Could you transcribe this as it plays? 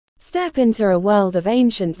Step into a world of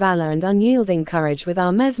ancient valor and unyielding courage with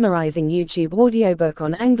our mesmerizing YouTube audiobook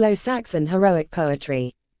on Anglo-Saxon heroic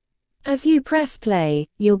poetry. As you press play,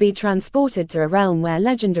 you'll be transported to a realm where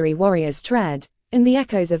legendary warriors tread, and the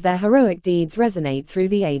echoes of their heroic deeds resonate through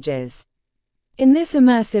the ages. In this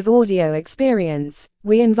immersive audio experience,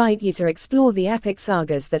 we invite you to explore the epic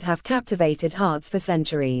sagas that have captivated hearts for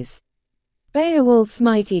centuries. Beowulf's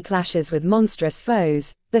mighty clashes with monstrous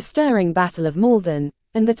foes, the stirring Battle of Maldon,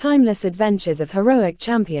 and the timeless adventures of heroic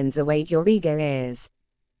champions await your eager ears.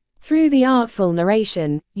 Through the artful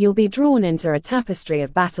narration, you'll be drawn into a tapestry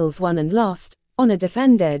of battles won and lost, honor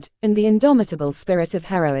defended, and the indomitable spirit of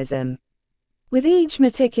heroism. With each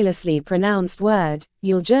meticulously pronounced word,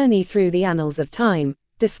 you'll journey through the annals of time,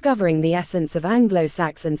 discovering the essence of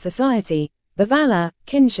Anglo-Saxon society, the valor,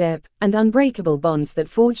 kinship, and unbreakable bonds that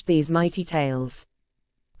forged these mighty tales.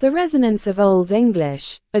 The resonance of Old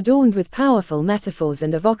English, adorned with powerful metaphors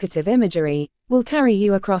and evocative imagery, will carry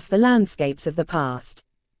you across the landscapes of the past.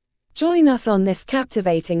 Join us on this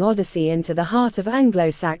captivating odyssey into the heart of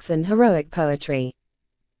Anglo-Saxon heroic poetry.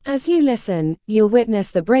 As you listen, you'll witness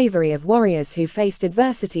the bravery of warriors who faced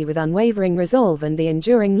adversity with unwavering resolve and the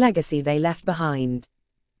enduring legacy they left behind.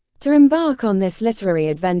 To embark on this literary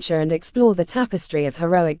adventure and explore the tapestry of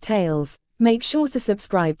heroic tales, make sure to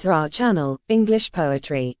subscribe to our channel, English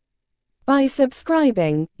Poetry. By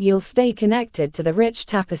subscribing, you'll stay connected to the rich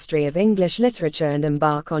tapestry of English literature and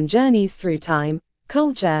embark on journeys through time,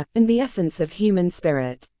 culture, and the essence of human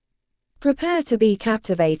spirit. Prepare to be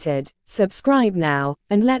captivated, subscribe now,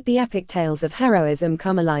 and let the epic tales of heroism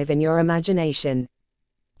come alive in your imagination.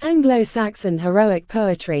 Anglo-Saxon heroic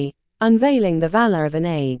poetry, unveiling the valor of an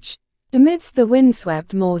age. Amidst the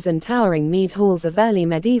windswept moors and towering mead halls of early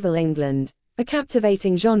medieval England, a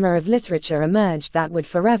captivating genre of literature emerged that would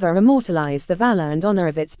forever immortalize the valor and honor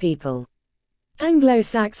of its people.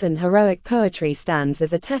 Anglo-Saxon heroic poetry stands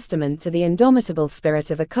as a testament to the indomitable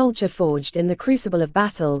spirit of a culture forged in the crucible of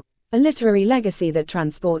battle, a literary legacy that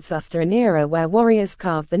transports us to an era where warriors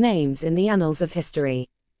carved their names in the annals of history.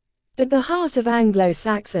 At the heart of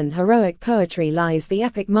Anglo-Saxon heroic poetry lies the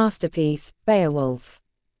epic masterpiece, Beowulf.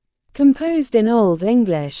 Composed in Old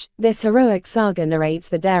English, this heroic saga narrates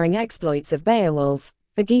the daring exploits of Beowulf,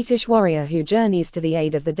 a Geatish warrior who journeys to the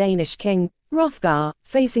aid of the Danish king, Hrothgar,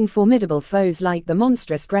 facing formidable foes like the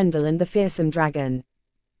monstrous Grendel and the fearsome dragon.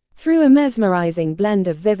 Through a mesmerizing blend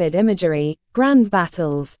of vivid imagery, grand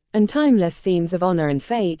battles, and timeless themes of honor and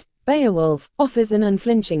fate, Beowulf offers an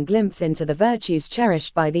unflinching glimpse into the virtues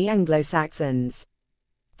cherished by the Anglo-Saxons.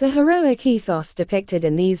 The heroic ethos depicted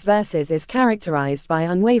in these verses is characterized by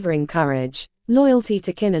unwavering courage, loyalty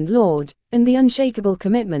to kin and lord, and the unshakable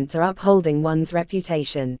commitment to upholding one's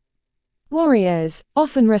reputation. Warriors,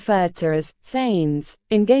 often referred to as thanes,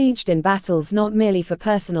 engaged in battles not merely for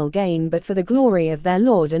personal gain but for the glory of their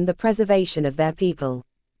lord and the preservation of their people.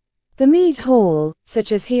 The mead hall,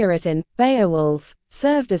 such as here in Beowulf,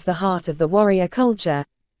 served as the heart of the warrior culture,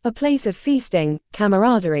 a place of feasting,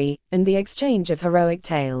 camaraderie, and the exchange of heroic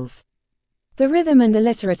tales. The rhythm and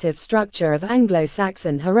alliterative structure of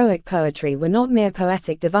Anglo-Saxon heroic poetry were not mere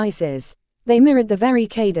poetic devices, they mirrored the very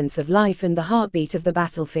cadence of life and the heartbeat of the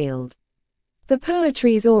battlefield. The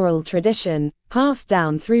poetry's oral tradition, passed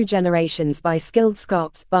down through generations by skilled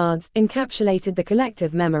Scots bards, encapsulated the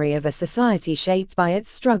collective memory of a society shaped by its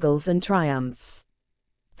struggles and triumphs.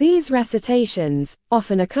 These recitations,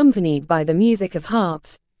 often accompanied by the music of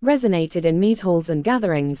harps, resonated in mead halls and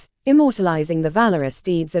gatherings, immortalizing the valorous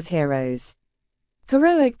deeds of heroes.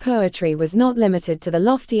 Heroic poetry was not limited to the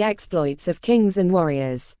lofty exploits of kings and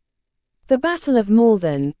warriors. The Battle of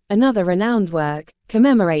Maldon, another renowned work,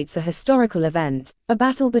 commemorates a historical event, a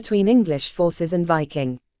battle between English forces and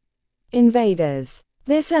Viking invaders.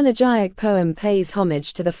 This elegiac poem pays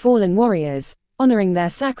homage to the fallen warriors, honoring their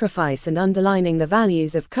sacrifice and underlining the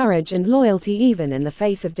values of courage and loyalty even in the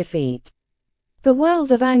face of defeat. The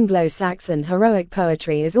world of Anglo-Saxon heroic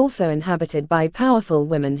poetry is also inhabited by powerful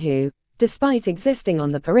women who, despite existing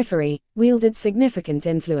on the periphery, wielded significant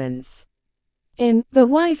influence. In The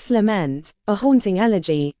Wife's Lament, a haunting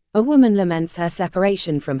elegy, a woman laments her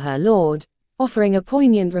separation from her lord, offering a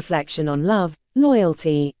poignant reflection on love,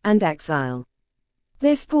 loyalty, and exile.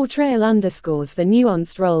 This portrayal underscores the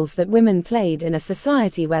nuanced roles that women played in a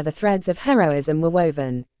society where the threads of heroism were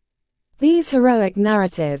woven. These heroic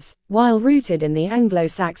narratives, while rooted in the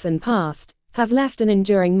Anglo-Saxon past, have left an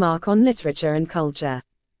enduring mark on literature and culture.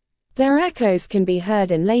 Their echoes can be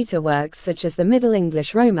heard in later works such as the Middle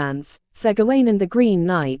English Romance, Sir Gawain and the Green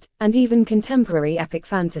Knight, and even contemporary epic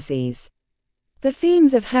fantasies. The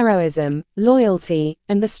themes of heroism, loyalty,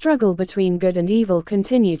 and the struggle between good and evil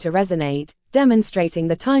continue to resonate, demonstrating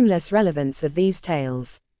the timeless relevance of these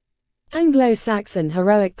tales. Anglo-Saxon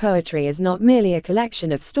heroic poetry is not merely a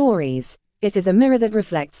collection of stories, it is a mirror that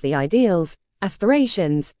reflects the ideals,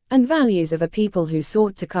 aspirations, and values of a people who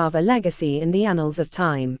sought to carve a legacy in the annals of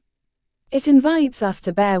time. It invites us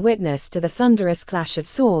to bear witness to the thunderous clash of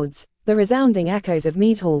swords, the resounding echoes of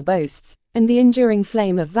mead hall boasts, and the enduring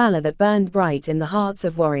flame of valor that burned bright in the hearts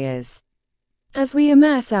of warriors. As we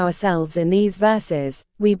immerse ourselves in these verses,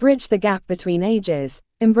 we bridge the gap between ages,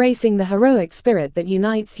 embracing the heroic spirit that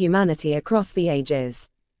unites humanity across the ages.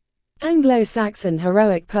 Anglo-Saxon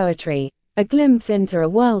heroic poetry, a glimpse into a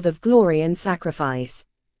world of glory and sacrifice.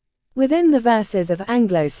 Within the verses of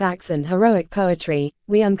Anglo-Saxon heroic poetry,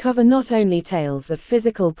 we uncover not only tales of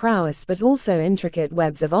physical prowess but also intricate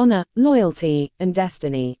webs of honor, loyalty, and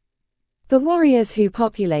destiny. The warriors who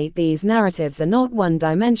populate these narratives are not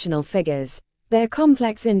one-dimensional figures, they're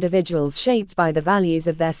complex individuals shaped by the values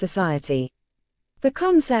of their society. The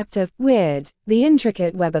concept of weird, the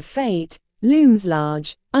intricate web of fate, looms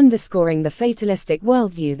large, underscoring the fatalistic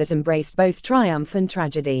worldview that embraced both triumph and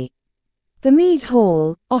tragedy. The mead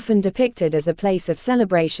hall, often depicted as a place of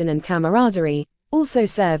celebration and camaraderie, also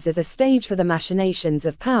serves as a stage for the machinations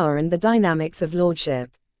of power and the dynamics of lordship.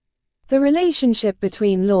 The relationship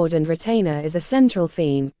between lord and retainer is a central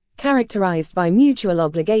theme, characterized by mutual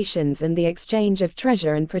obligations and the exchange of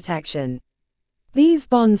treasure and protection. These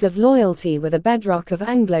bonds of loyalty were the bedrock of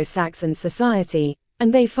Anglo-Saxon society,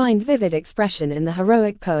 and they find vivid expression in the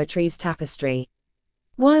heroic poetry's tapestry.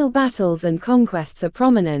 While battles and conquests are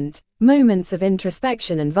prominent, moments of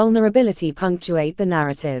introspection and vulnerability punctuate the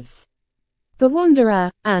narratives. The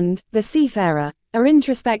Wanderer and The Seafarer are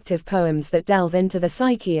introspective poems that delve into the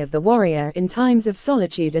psyche of the warrior in times of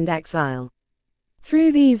solitude and exile.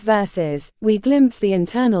 Through these verses, we glimpse the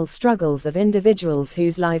internal struggles of individuals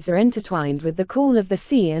whose lives are intertwined with the call of the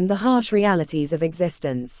sea and the harsh realities of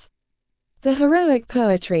existence. The heroic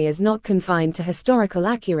poetry is not confined to historical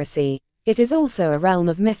accuracy, it is also a realm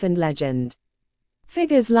of myth and legend.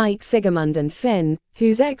 Figures like Sigemund and Finn,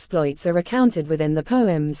 whose exploits are recounted within the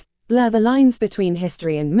poems, blur the lines between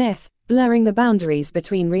history and myth, blurring the boundaries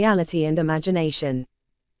between reality and imagination.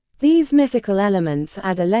 These mythical elements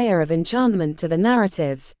add a layer of enchantment to the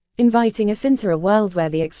narratives, inviting us into a world where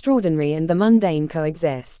the extraordinary and the mundane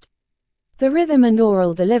coexist. The rhythm and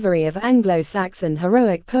oral delivery of Anglo-Saxon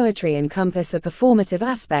heroic poetry encompass a performative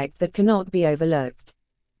aspect that cannot be overlooked.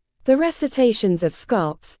 The recitations of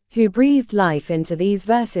Scots, who breathed life into these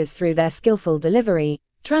verses through their skillful delivery,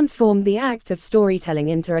 transformed the act of storytelling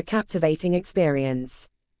into a captivating experience.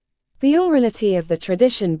 The orality of the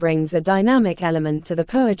tradition brings a dynamic element to the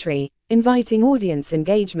poetry, inviting audience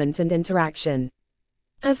engagement and interaction.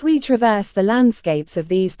 As we traverse the landscapes of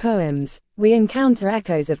these poems, we encounter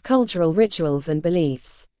echoes of cultural rituals and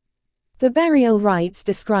beliefs. The burial rites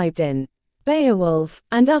described in Beowulf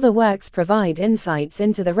and other works provide insights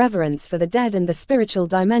into the reverence for the dead and the spiritual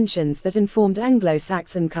dimensions that informed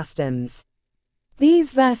Anglo-Saxon customs.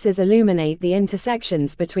 These verses illuminate the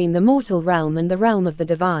intersections between the mortal realm and the realm of the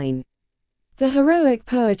divine. The heroic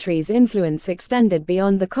poetry's influence extended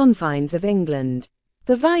beyond the confines of England.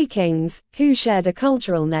 The Vikings, who shared a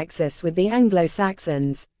cultural nexus with the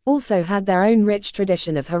Anglo-Saxons, also had their own rich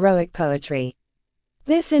tradition of heroic poetry.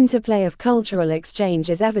 This interplay of cultural exchange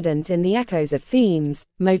is evident in the echoes of themes,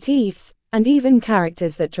 motifs, and even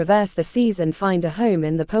characters that traverse the seas and find a home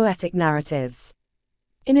in the poetic narratives.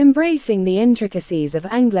 In embracing the intricacies of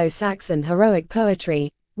Anglo-Saxon heroic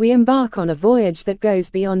poetry, we embark on a voyage that goes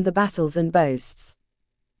beyond the battles and boasts.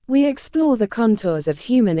 We explore the contours of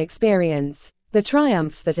human experience, the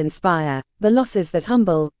triumphs that inspire, the losses that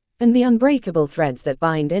humble, and the unbreakable threads that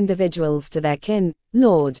bind individuals to their kin,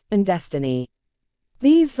 lord, and destiny.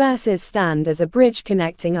 These verses stand as a bridge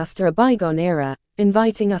connecting us to a bygone era,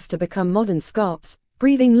 inviting us to become modern Scots,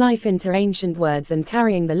 breathing life into ancient words and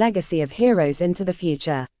carrying the legacy of heroes into the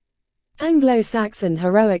future. Anglo-Saxon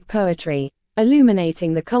heroic poetry,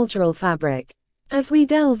 illuminating the cultural fabric. As we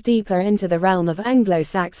delve deeper into the realm of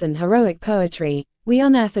Anglo-Saxon heroic poetry, we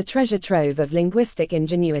unearth a treasure trove of linguistic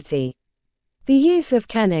ingenuity. The use of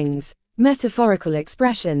kennings, metaphorical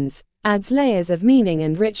expressions, adds layers of meaning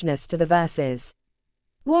and richness to the verses.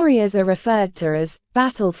 Warriors are referred to as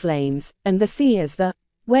battle flames, and the sea as the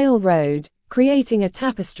whale road, creating a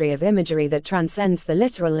tapestry of imagery that transcends the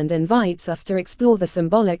literal and invites us to explore the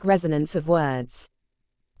symbolic resonance of words.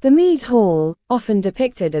 The mead hall, often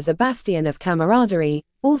depicted as a bastion of camaraderie,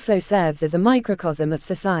 also serves as a microcosm of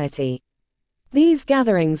society. These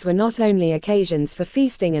gatherings were not only occasions for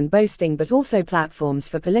feasting and boasting but also platforms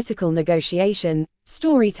for political negotiation,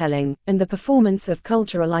 storytelling, and the performance of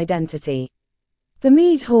cultural identity. The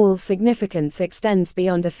mead hall's significance extends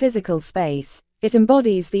beyond a physical space. It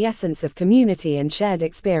embodies the essence of community and shared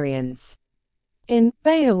experience. In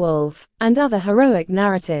Beowulf and other heroic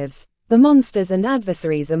narratives, the monsters and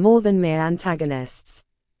adversaries are more than mere antagonists.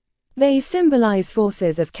 They symbolize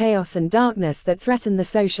forces of chaos and darkness that threaten the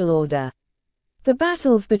social order. The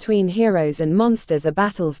battles between heroes and monsters are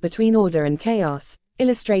battles between order and chaos,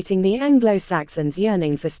 illustrating the Anglo-Saxons'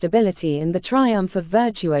 yearning for stability and the triumph of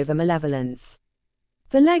virtue over malevolence.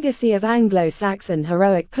 The legacy of Anglo-Saxon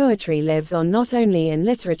heroic poetry lives on not only in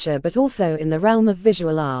literature but also in the realm of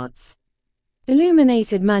visual arts.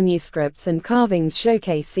 Illuminated manuscripts and carvings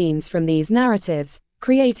showcase scenes from these narratives,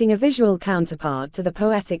 creating a visual counterpart to the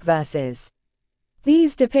poetic verses.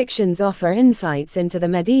 These depictions offer insights into the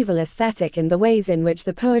medieval aesthetic and the ways in which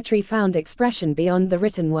the poetry found expression beyond the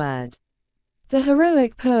written word. The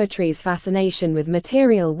heroic poetry's fascination with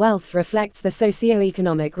material wealth reflects the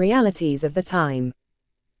socio-economic realities of the time.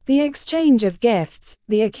 The exchange of gifts,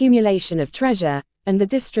 the accumulation of treasure, and the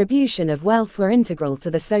distribution of wealth were integral to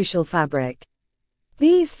the social fabric.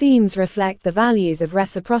 These themes reflect the values of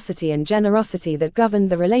reciprocity and generosity that governed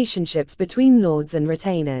the relationships between lords and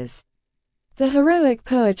retainers. The heroic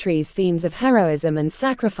poetry's themes of heroism and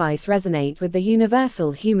sacrifice resonate with the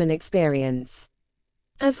universal human experience.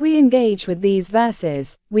 As we engage with these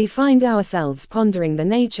verses, we find ourselves pondering the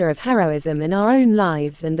nature of heroism in our own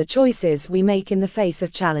lives and the choices we make in the face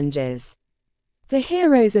of challenges. The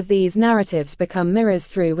heroes of these narratives become mirrors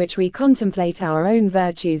through which we contemplate our own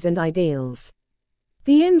virtues and ideals.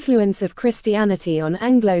 The influence of Christianity on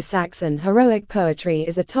Anglo-Saxon heroic poetry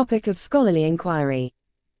is a topic of scholarly inquiry.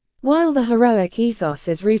 While the heroic ethos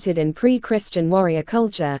is rooted in pre-Christian warrior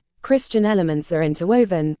culture, Christian elements are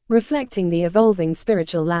interwoven, reflecting the evolving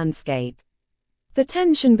spiritual landscape. The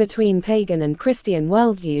tension between pagan and Christian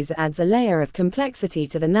worldviews adds a layer of complexity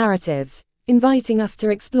to the narratives, inviting us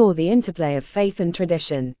to explore the interplay of faith and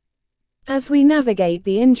tradition. As we navigate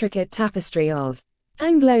the intricate tapestry of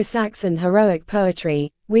Anglo-Saxon heroic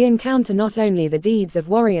poetry, we encounter not only the deeds of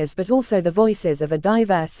warriors but also the voices of a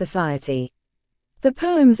diverse society. The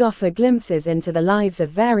poems offer glimpses into the lives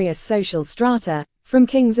of various social strata, from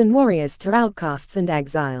kings and warriors to outcasts and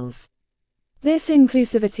exiles. This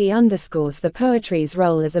inclusivity underscores the poetry's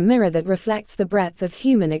role as a mirror that reflects the breadth of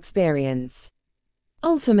human experience.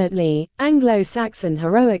 Ultimately, Anglo-Saxon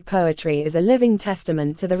heroic poetry is a living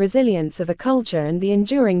testament to the resilience of a culture and the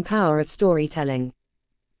enduring power of storytelling.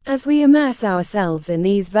 As we immerse ourselves in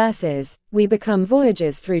these verses, we become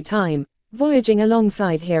voyagers through time, voyaging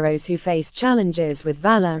alongside heroes who faced challenges with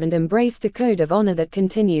valor and embraced a code of honor that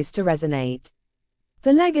continues to resonate.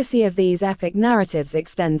 The legacy of these epic narratives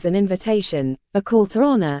extends an invitation, a call to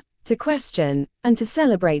honor, to question, and to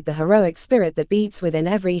celebrate the heroic spirit that beats within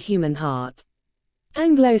every human heart.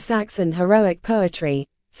 Anglo-Saxon heroic poetry,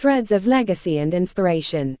 threads of legacy and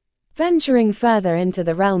inspiration. Venturing further into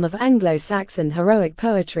the realm of Anglo-Saxon heroic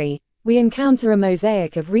poetry, we encounter a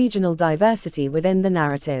mosaic of regional diversity within the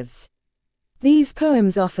narratives. These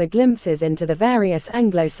poems offer glimpses into the various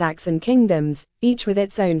Anglo-Saxon kingdoms, each with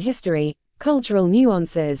its own history, cultural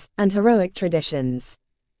nuances, and heroic traditions.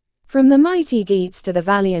 From the mighty Geats to the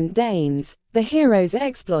valiant Danes, the heroes'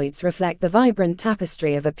 exploits reflect the vibrant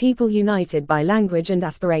tapestry of a people united by language and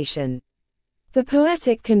aspiration. The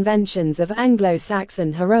poetic conventions of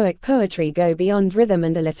Anglo-Saxon heroic poetry go beyond rhythm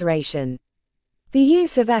and alliteration. The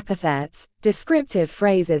use of epithets, descriptive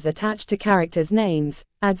phrases attached to characters' names,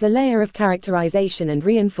 adds a layer of characterization and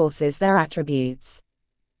reinforces their attributes.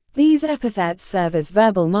 These epithets serve as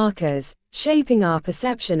verbal markers, shaping our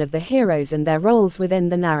perception of the heroes and their roles within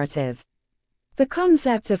the narrative. The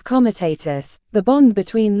concept of comitatus, the bond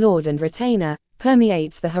between lord and retainer,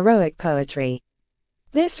 permeates the heroic poetry.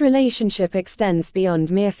 This relationship extends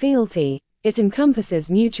beyond mere fealty, it encompasses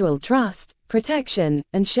mutual trust, protection,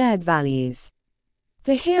 and shared values.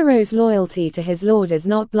 The hero's loyalty to his lord is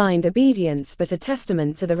not blind obedience but a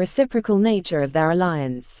testament to the reciprocal nature of their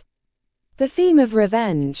alliance. The theme of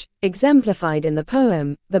revenge, exemplified in the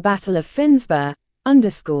poem, The Battle of Finnsburg,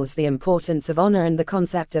 underscores the importance of honor and the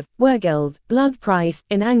concept of wergild, blood price,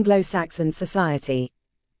 in Anglo-Saxon society.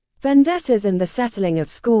 Vendettas and the settling of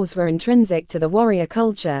scores were intrinsic to the warrior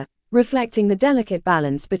culture, reflecting the delicate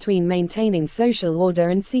balance between maintaining social order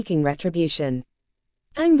and seeking retribution.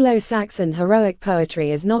 Anglo-Saxon heroic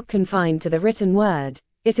poetry is not confined to the written word,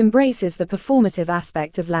 it embraces the performative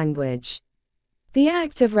aspect of language. The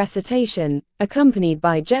act of recitation, accompanied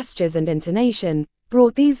by gestures and intonation,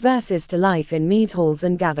 brought these verses to life in mead halls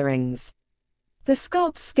and gatherings. The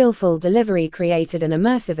Scop's skillful delivery created an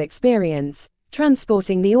immersive experience,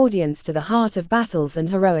 transporting the audience to the heart of battles and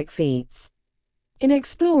heroic feats. In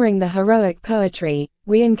exploring the heroic poetry,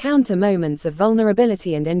 we encounter moments of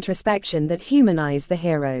vulnerability and introspection that humanize the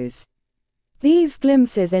heroes. These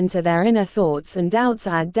glimpses into their inner thoughts and doubts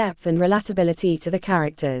add depth and relatability to the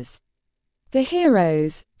characters. The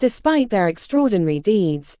heroes, despite their extraordinary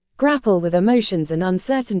deeds, grapple with emotions and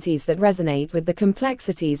uncertainties that resonate with the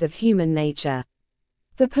complexities of human nature.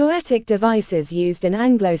 The poetic devices used in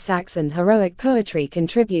Anglo-Saxon heroic poetry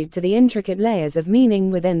contribute to the intricate layers of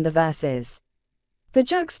meaning within the verses. The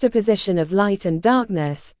juxtaposition of light and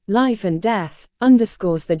darkness, life and death,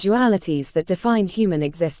 underscores the dualities that define human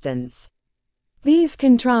existence. These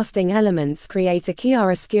contrasting elements create a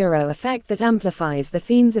chiaroscuro effect that amplifies the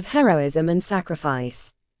themes of heroism and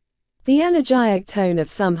sacrifice. The elegiac tone of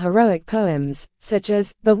some heroic poems, such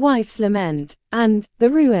as The Wife's Lament and The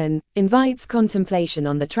Ruin, invites contemplation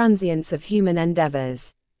on the transience of human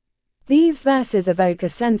endeavors. These verses evoke a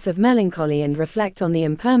sense of melancholy and reflect on the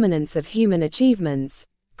impermanence of human achievements,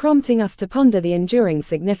 prompting us to ponder the enduring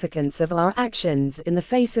significance of our actions in the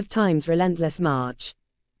face of time's relentless march.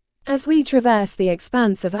 As we traverse the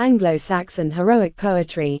expanse of Anglo-Saxon heroic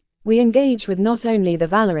poetry, we engage with not only the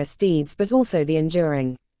valorous deeds but also the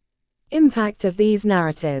enduring impact of these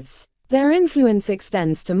narratives. Their influence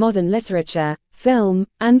extends to modern literature, film,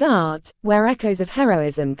 and art, where echoes of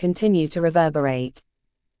heroism continue to reverberate.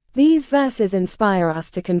 These verses inspire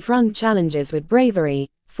us to confront challenges with bravery,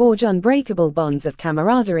 forge unbreakable bonds of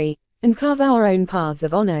camaraderie, and carve our own paths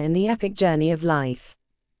of honor in the epic journey of life.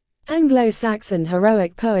 Anglo-Saxon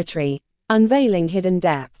heroic poetry, unveiling hidden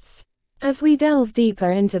depths. As we delve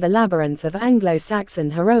deeper into the labyrinth of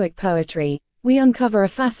Anglo-Saxon heroic poetry, we uncover a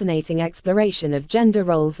fascinating exploration of gender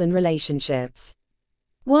roles and relationships.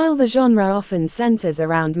 While the genre often centers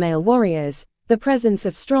around male warriors, the presence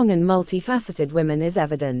of strong and multifaceted women is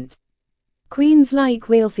evident. Queens like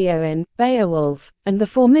Wealhtheowen, Beowulf, and the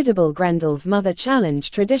formidable Grendel's mother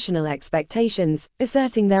challenge traditional expectations,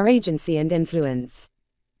 asserting their agency and influence.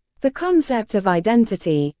 The concept of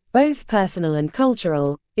identity, both personal and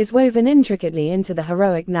cultural, is woven intricately into the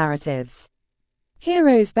heroic narratives.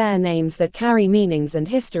 Heroes bear names that carry meanings and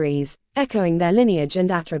histories, echoing their lineage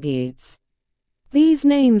and attributes. These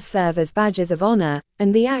names serve as badges of honor,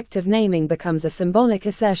 and the act of naming becomes a symbolic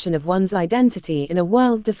assertion of one's identity in a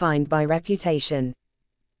world defined by reputation.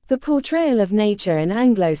 The portrayal of nature in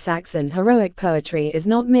Anglo-Saxon heroic poetry is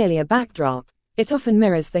not merely a backdrop, it often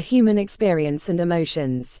mirrors the human experience and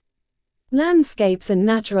emotions. Landscapes and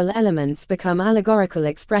natural elements become allegorical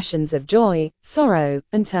expressions of joy, sorrow,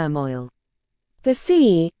 and turmoil. The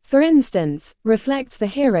sea, for instance, reflects the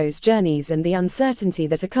hero's journeys and the uncertainty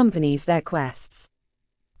that accompanies their quests.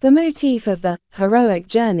 The motif of the heroic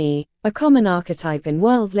journey, a common archetype in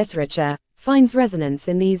world literature, finds resonance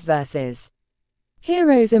in these verses.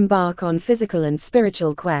 Heroes embark on physical and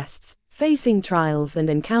spiritual quests, facing trials and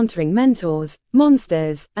encountering mentors,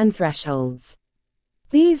 monsters, and thresholds.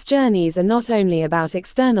 These journeys are not only about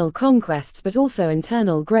external conquests but also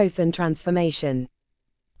internal growth and transformation.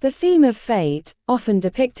 The theme of fate, often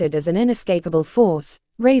depicted as an inescapable force,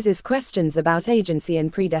 raises questions about agency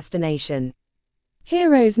and predestination.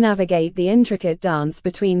 Heroes navigate the intricate dance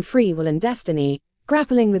between free will and destiny,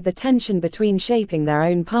 grappling with the tension between shaping their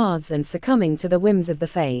own paths and succumbing to the whims of the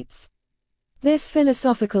fates. This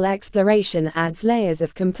philosophical exploration adds layers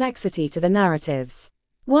of complexity to the narratives.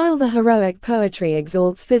 While the heroic poetry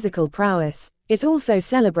exalts physical prowess, it also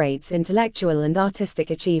celebrates intellectual and artistic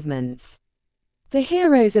achievements. The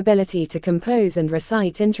hero's ability to compose and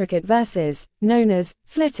recite intricate verses, known as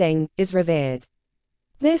flitting, is revered.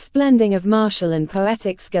 This blending of martial and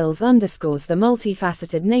poetic skills underscores the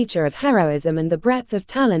multifaceted nature of heroism and the breadth of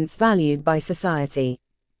talents valued by society.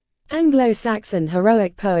 Anglo-Saxon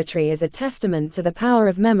heroic poetry is a testament to the power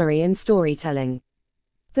of memory in storytelling.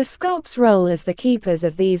 The Scots' role as the keepers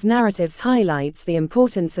of these narratives highlights the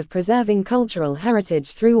importance of preserving cultural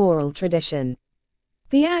heritage through oral tradition.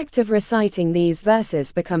 The act of reciting these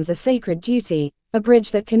verses becomes a sacred duty, a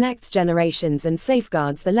bridge that connects generations and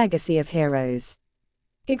safeguards the legacy of heroes.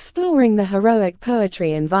 Exploring the heroic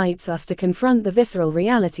poetry invites us to confront the visceral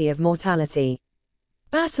reality of mortality.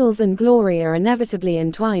 Battles and glory are inevitably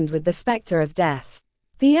entwined with the specter of death.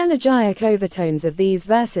 The elegiac overtones of these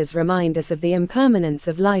verses remind us of the impermanence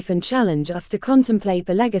of life and challenge us to contemplate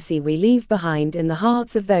the legacy we leave behind in the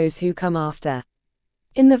hearts of those who come after.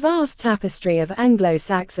 In the vast tapestry of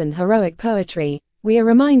Anglo-Saxon heroic poetry, we are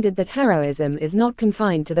reminded that heroism is not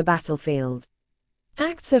confined to the battlefield.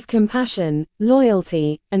 Acts of compassion,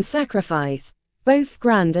 loyalty, and sacrifice, both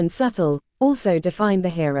grand and subtle, also define the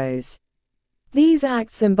heroes. These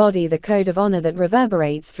acts embody the code of honor that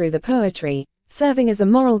reverberates through the poetry, serving as a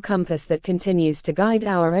moral compass that continues to guide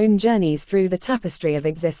our own journeys through the tapestry of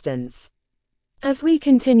existence. As we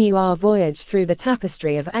continue our voyage through the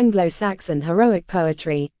tapestry of Anglo-Saxon heroic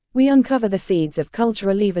poetry, we uncover the seeds of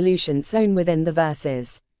cultural evolution sown within the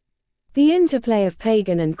verses. The interplay of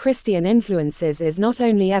pagan and Christian influences is not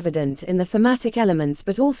only evident in the thematic elements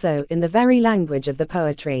but also in the very language of the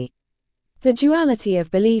poetry. The duality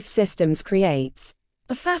of belief systems creates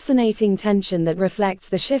a fascinating tension that reflects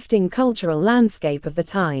the shifting cultural landscape of the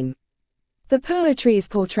time. The poetry's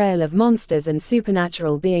portrayal of monsters and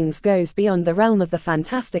supernatural beings goes beyond the realm of the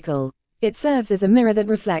fantastical. It serves as a mirror that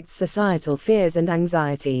reflects societal fears and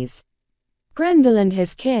anxieties. Grendel and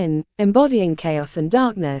his kin, embodying chaos and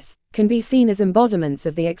darkness, can be seen as embodiments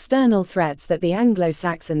of the external threats that the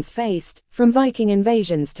Anglo-Saxons faced, from Viking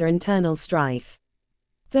invasions to internal strife.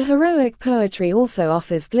 The heroic poetry also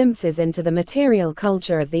offers glimpses into the material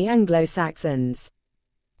culture of the Anglo-Saxons.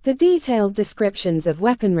 The detailed descriptions of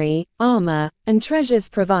weaponry, armor, and treasures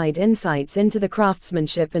provide insights into the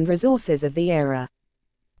craftsmanship and resources of the era.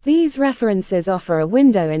 These references offer a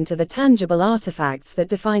window into the tangible artifacts that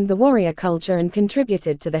defined the warrior culture and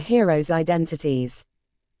contributed to the heroes' identities.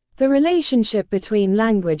 The relationship between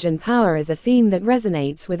language and power is a theme that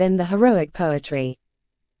resonates within the heroic poetry.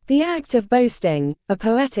 The act of boasting, a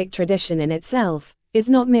poetic tradition in itself, is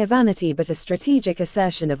not mere vanity but a strategic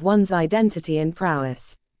assertion of one's identity and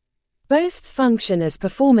prowess. Boasts function as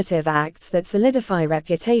performative acts that solidify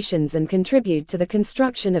reputations and contribute to the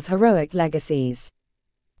construction of heroic legacies.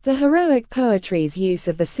 The heroic poetry's use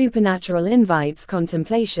of the supernatural invites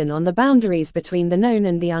contemplation on the boundaries between the known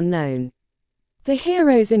and the unknown. The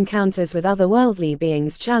hero's encounters with otherworldly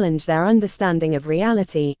beings challenge their understanding of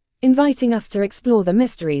reality, inviting us to explore the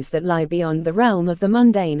mysteries that lie beyond the realm of the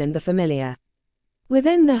mundane and the familiar.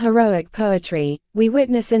 Within the heroic poetry, we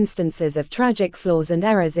witness instances of tragic flaws and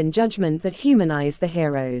errors in judgment that humanize the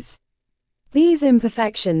heroes. These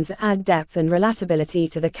imperfections add depth and relatability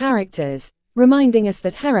to the characters, reminding us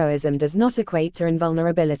that heroism does not equate to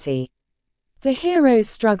invulnerability. The hero's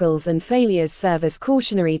struggles and failures serve as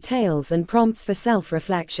cautionary tales and prompts for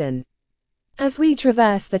self-reflection. As we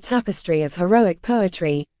traverse the tapestry of heroic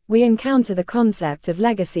poetry, we encounter the concept of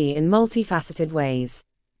legacy in multifaceted ways.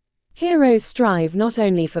 Heroes strive not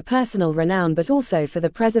only for personal renown but also for the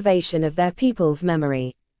preservation of their people's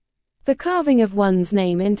memory. The carving of one's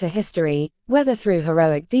name into history, whether through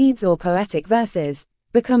heroic deeds or poetic verses,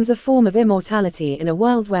 becomes a form of immortality in a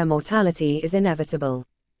world where mortality is inevitable.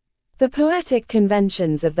 The poetic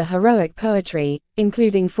conventions of the heroic poetry,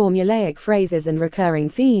 including formulaic phrases and recurring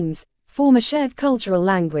themes, form a shared cultural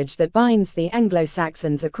language that binds the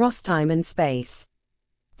Anglo-Saxons across time and space.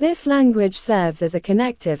 This language serves as a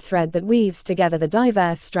connective thread that weaves together the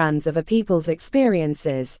diverse strands of a people's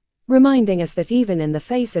experiences, reminding us that even in the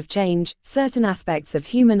face of change, certain aspects of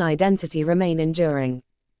human identity remain enduring.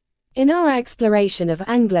 In our exploration of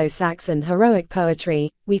Anglo-Saxon heroic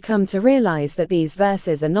poetry, we come to realize that these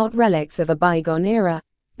verses are not relics of a bygone era.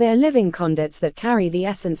 They are living conduits that carry the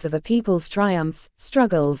essence of a people's triumphs,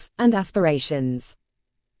 struggles, and aspirations.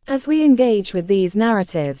 As we engage with these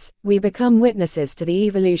narratives, we become witnesses to the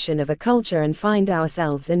evolution of a culture and find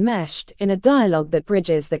ourselves enmeshed in a dialogue that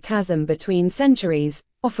bridges the chasm between centuries,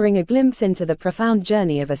 offering a glimpse into the profound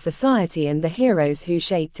journey of a society and the heroes who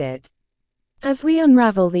shaped it. As we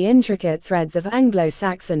unravel the intricate threads of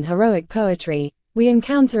Anglo-Saxon heroic poetry, we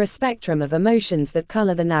encounter a spectrum of emotions that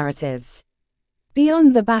color the narratives.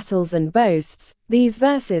 Beyond the battles and boasts, these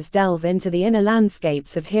verses delve into the inner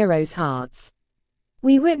landscapes of heroes' hearts.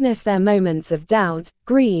 We witness their moments of doubt,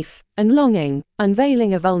 grief, and longing,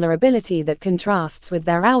 unveiling a vulnerability that contrasts with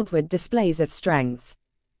their outward displays of strength.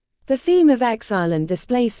 The theme of exile and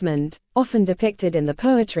displacement, often depicted in the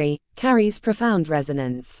poetry, carries profound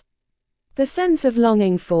resonance. The sense of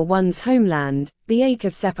longing for one's homeland, the ache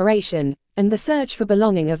of separation, and the search for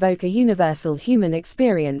belonging evoke a universal human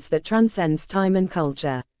experience that transcends time and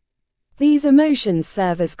culture. These emotions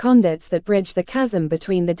serve as conduits that bridge the chasm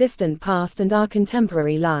between the distant past and our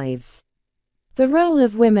contemporary lives. The role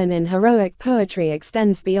of women in heroic poetry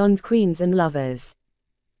extends beyond queens and lovers.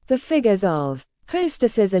 The figures of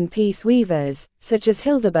hostesses and peace weavers, such as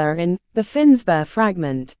Hildeburh in the Finnsburg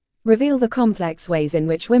fragment, reveal the complex ways in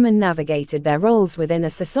which women navigated their roles within a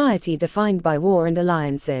society defined by war and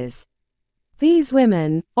alliances. These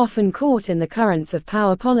women, often caught in the currents of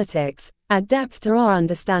power politics, add depth to our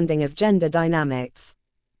understanding of gender dynamics.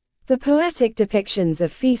 The poetic depictions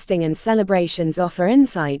of feasting and celebrations offer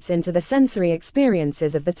insights into the sensory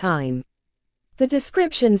experiences of the time. The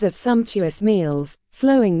descriptions of sumptuous meals,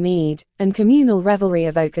 flowing mead, and communal revelry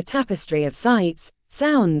evoke a tapestry of sights,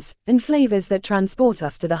 sounds, and flavors that transport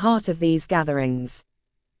us to the heart of these gatherings.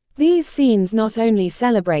 These scenes not only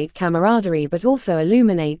celebrate camaraderie but also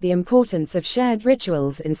illuminate the importance of shared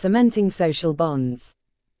rituals in cementing social bonds.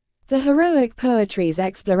 The heroic poetry's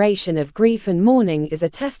exploration of grief and mourning is a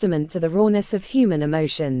testament to the rawness of human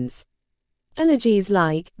emotions. Elegies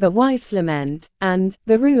like The Wife's Lament and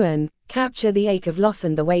The Ruin capture the ache of loss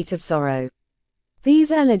and the weight of sorrow.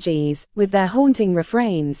 These elegies, with their haunting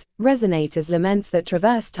refrains, resonate as laments that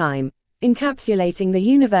traverse time, encapsulating the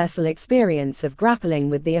universal experience of grappling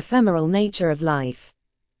with the ephemeral nature of life.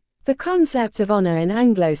 The concept of honor in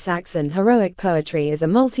Anglo-Saxon heroic poetry is a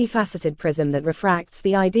multifaceted prism that refracts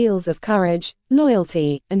the ideals of courage,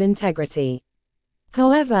 loyalty, and integrity.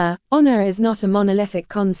 However, honor is not a monolithic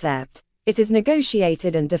concept. It is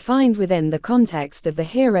negotiated and defined within the context of the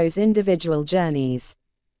hero's individual journeys.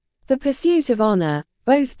 The pursuit of honor,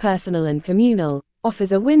 both personal and communal,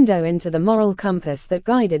 offers a window into the moral compass that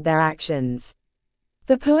guided their actions.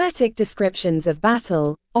 The poetic descriptions of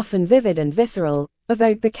battle, often vivid and visceral,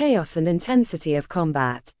 evoke the chaos and intensity of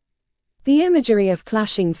combat. The imagery of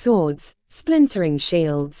clashing swords, splintering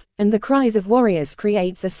shields, and the cries of warriors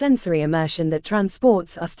creates a sensory immersion that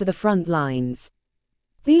transports us to the front lines.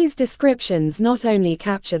 These descriptions not only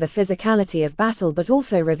capture the physicality of battle but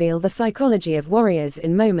also reveal the psychology of warriors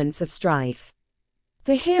in moments of strife.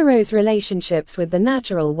 The hero's relationships with the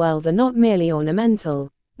natural world are not merely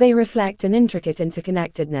ornamental, they reflect an intricate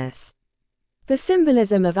interconnectedness. The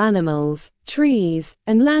symbolism of animals, trees,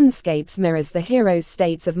 and landscapes mirrors the hero's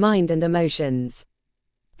states of mind and emotions.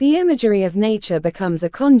 The imagery of nature becomes a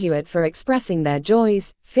conduit for expressing their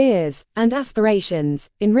joys, fears, and aspirations,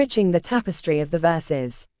 enriching the tapestry of the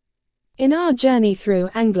verses. In our journey through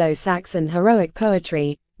Anglo-Saxon heroic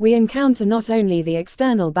poetry, we encounter not only the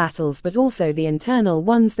external battles but also the internal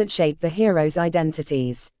ones that shape the heroes'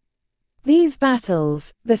 identities. These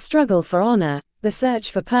battles, the struggle for honor, the search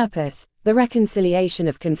for purpose, the reconciliation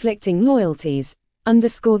of conflicting loyalties,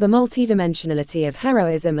 underscore the multidimensionality of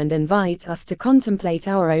heroism and invite us to contemplate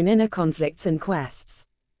our own inner conflicts and quests.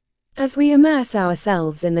 As we immerse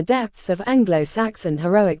ourselves in the depths of Anglo-Saxon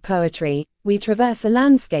heroic poetry, we traverse a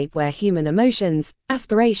landscape where human emotions,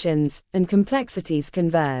 aspirations, and complexities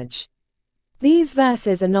converge. These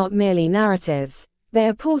verses are not merely narratives, they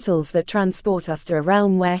are portals that transport us to a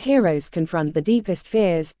realm where heroes confront the deepest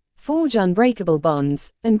fears, forge unbreakable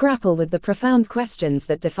bonds, and grapple with the profound questions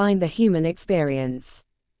that define the human experience.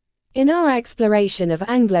 In our exploration of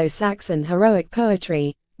Anglo-Saxon heroic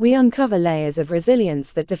poetry, we uncover layers of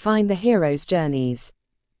resilience that define the heroes' journeys.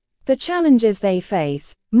 The challenges they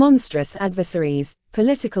face, monstrous adversaries,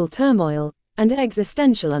 political turmoil, and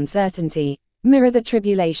existential uncertainty, mirror the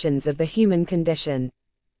tribulations of the human condition.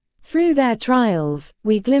 Through their trials,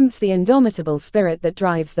 we glimpse the indomitable spirit that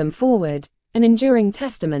drives them forward, an enduring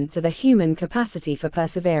testament to the human capacity for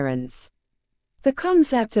perseverance. The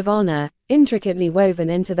concept of honor, intricately woven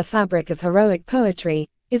into the fabric of heroic poetry,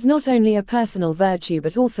 is not only a personal virtue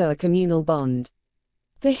but also a communal bond.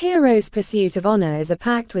 The hero's pursuit of honor is a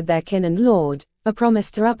pact with their kin and lord, a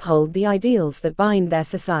promise to uphold the ideals that bind their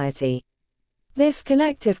society. This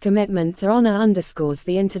collective commitment to honor underscores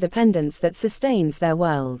the interdependence that sustains their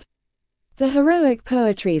world. The heroic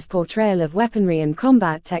poetry's portrayal of weaponry and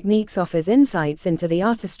combat techniques offers insights into the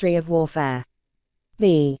artistry of warfare.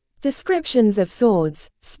 The descriptions of swords,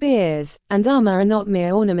 spears, and armor are not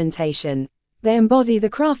mere ornamentation. They embody the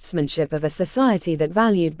craftsmanship of a society that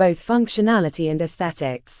valued both functionality and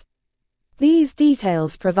aesthetics. These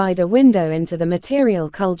details provide a window into the material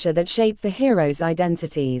culture that shaped the heroes'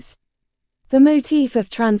 identities. The motif of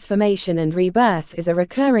transformation and rebirth is a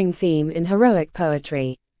recurring theme in heroic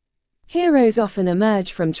poetry. Heroes often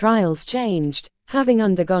emerge from trials changed, having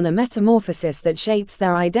undergone a metamorphosis that shapes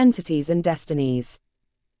their identities and destinies.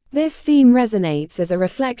 This theme resonates as a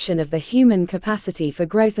reflection of the human capacity for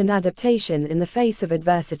growth and adaptation in the face of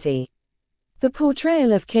adversity. The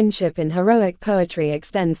portrayal of kinship in heroic poetry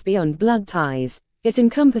extends beyond blood ties, it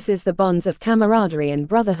encompasses the bonds of camaraderie and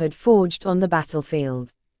brotherhood forged on the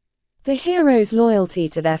battlefield. The hero's loyalty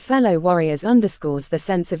to their fellow warriors underscores the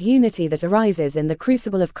sense of unity that arises in the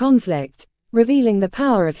crucible of conflict, revealing the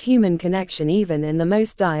power of human connection even in the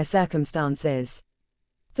most dire circumstances.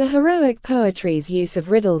 The heroic poetry's use of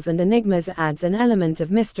riddles and enigmas adds an element of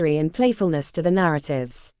mystery and playfulness to the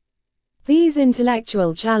narratives. These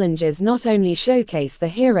intellectual challenges not only showcase the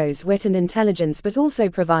hero's wit and intelligence but also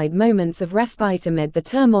provide moments of respite amid the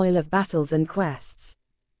turmoil of battles and quests.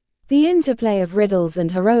 The interplay of riddles and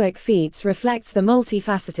heroic feats reflects the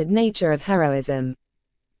multifaceted nature of heroism.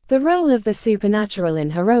 The role of the supernatural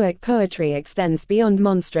in heroic poetry extends beyond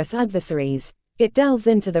monstrous adversaries. it delves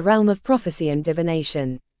into the realm of prophecy and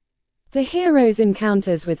divination. The hero's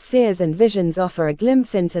encounters with seers and visions offer a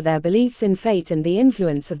glimpse into their beliefs in fate and the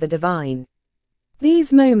influence of the divine.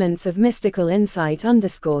 These moments of mystical insight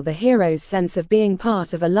underscore the hero's sense of being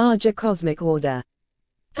part of a larger cosmic order.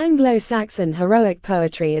 Anglo-Saxon heroic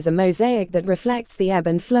poetry is a mosaic that reflects the ebb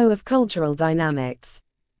and flow of cultural dynamics.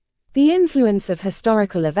 The influence of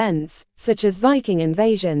historical events, such as Viking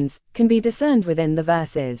invasions, can be discerned within the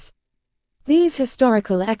verses. These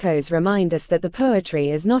historical echoes remind us that the poetry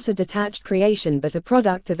is not a detached creation but a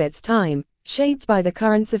product of its time, shaped by the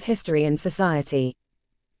currents of history and society.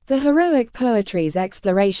 The heroic poetry's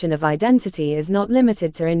exploration of identity is not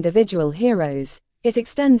limited to individual heroes, it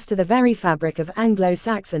extends to the very fabric of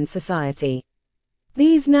Anglo-Saxon society.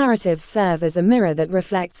 These narratives serve as a mirror that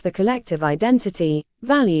reflects the collective identity,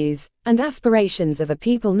 values, and aspirations of a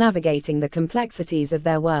people navigating the complexities of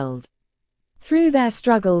their world. Through their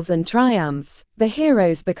struggles and triumphs, the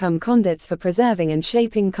heroes become conduits for preserving and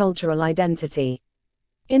shaping cultural identity.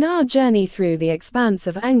 In our journey through the expanse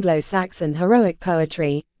of Anglo-Saxon heroic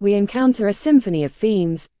poetry, we encounter a symphony of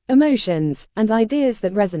themes, emotions, and ideas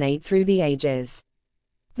that resonate through the ages.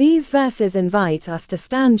 These verses invite us to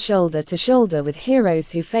stand shoulder to shoulder with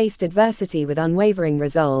heroes who faced adversity with unwavering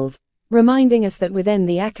resolve, reminding us that within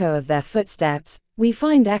the echo of their footsteps, we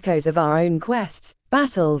find echoes of our own quests,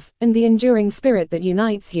 battles, and the enduring spirit that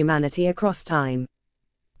unites humanity across time.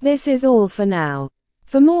 This is all for now.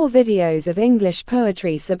 For more videos of English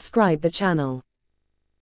poetry, subscribe the channel.